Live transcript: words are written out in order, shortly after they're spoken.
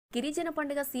గిరిజన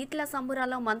పండుగ శీతల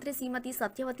సంబురాల్లో మంత్రి శ్రీమతి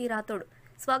సత్యవతి రాథోడ్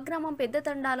స్వగ్రామం పెద్ద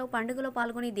పండుగలో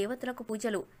పాల్గొని దేవతలకు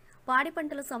పూజలు, పాడి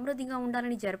పంటలు సమృద్ధిగా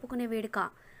ఉండాలని జరుపుకునే వేడుక.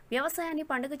 వ్యవసాయాన్ని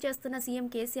పండుగ చేస్తున్న సీఎం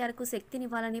కేసీఆర్కు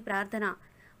శక్తినివ్వాలని ప్రార్థన.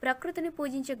 ప్రకృతిని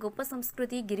పూజించే గొప్ప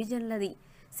సంస్కృతి గిరిజనులది.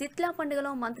 శీతల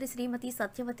పండుగలో మంత్రి శ్రీమతి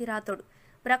సత్యవతి రాథోడ్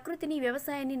ప్రకృతిని,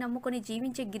 వ్యవసాయాన్ని నమ్ముకొని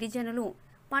జీవించే గిరిజనులు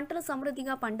పంటలు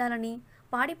సమృద్ధిగా పండాలని,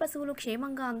 పాడి పశువులు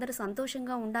క్షేమంగా అందరూ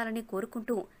సంతోషంగా ఉండాలని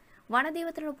కోరుకుంటూ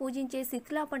వనదేవతలను పూజించే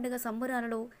శీతల పండుగ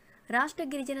సంబురాలలో రాష్ట్ర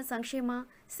గిరిజన సంక్షేమ,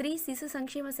 స్త్రీ శిశు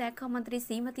సంక్షేమ శాఖ మంత్రి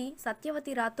శ్రీమతి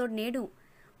సత్యవతి రాథోడ్ నేడు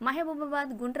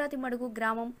మహబూబాబాద్ గుండ్రాతిమడుగు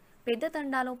గ్రామం పెద్ద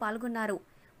పాల్గొన్నారు.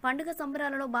 పండుగ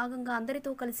సంబరాలలో భాగంగా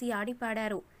అందరితో కలిసి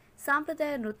ఆడిపాడారు.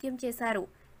 సాంప్రదాయ నృత్యం చేశారు.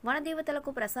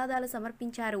 వనదేవతలకు ప్రసాదాలు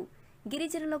సమర్పించారు.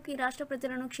 గిరిజనులకి రాష్ట్ర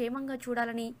ప్రజలను క్షేమంగా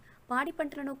చూడాలని, పాడి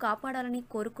పంటలను కాపాడాలని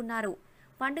కోరుకున్నారు.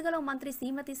 పండుగలో మంత్రి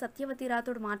శ్రీమతి సత్యవతి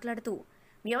రాథోడ్ మాట్లాడుతూ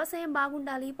వ్యవసాయం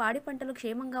బాగుండాలి, పాడి పంటలు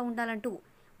క్షేమంగా ఉండాలంటూ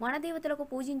వనదేవతలకు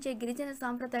పూజించే గిరిజన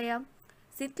సాంప్రదాయ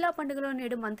శీతల పండుగలో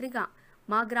నేడు మంత్రిగా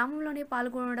మా గ్రామంలోనే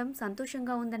పాల్గొనడం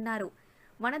సంతోషంగా ఉందన్నారు.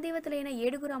 వనదేవతలైన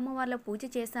 7 అమ్మవార్ల పూజ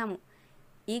చేశాము.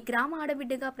 ఈ గ్రామ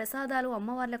ఆడబిడ్డగా ప్రసాదాలు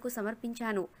అమ్మవార్లకు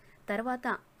సమర్పించాను. తర్వాత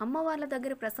అమ్మవార్ల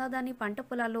దగ్గర ప్రసాదాన్ని పంట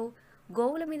పొలాల్లో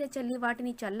గోవుల మీద చల్లి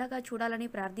వాటిని చల్లగా చూడాలని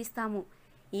ప్రార్థిస్తాము.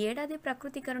 ఈ ఏడాది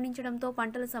ప్రకృతి కరుణించడంతో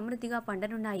పంటలు సమృద్ధిగా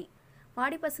పండనున్నాయి.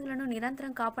 పాడి పశువులను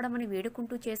నిరంతరం కాపాడమని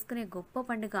వేడుకుంటూ చేసుకునే గొప్ప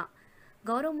పండుగ.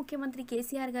 గౌరవ ముఖ్యమంత్రి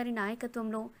కేసీఆర్ గారి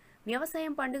నాయకత్వంలో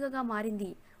వ్యవసాయం పండుగగా మారింది.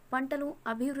 పంటలు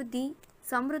అభివృద్ధి,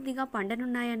 సమృద్ధిగా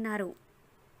పండనున్నాయన్నారు.